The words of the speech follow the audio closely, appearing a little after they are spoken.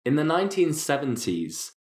In the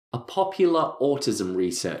 1970s, a popular autism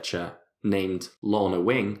researcher named Lorna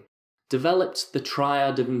Wing developed the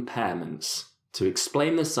Triad of Impairments to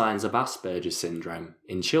explain the signs of Asperger's syndrome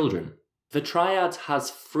in children. The triad has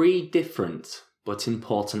 3 different but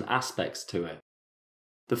important aspects to it.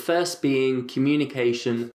 The first being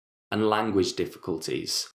communication and language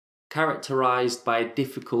difficulties, characterized by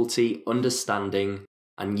difficulty understanding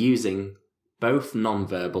and using both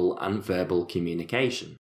nonverbal and verbal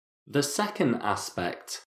communication. The second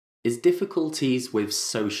aspect is difficulties with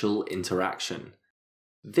social interaction.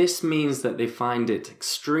 This means that they find it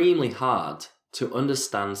extremely hard to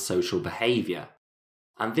understand social behaviour,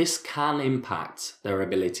 and this can impact their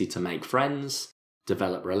ability to make friends,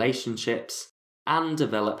 develop relationships, and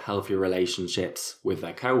develop healthy relationships with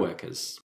their co-workers.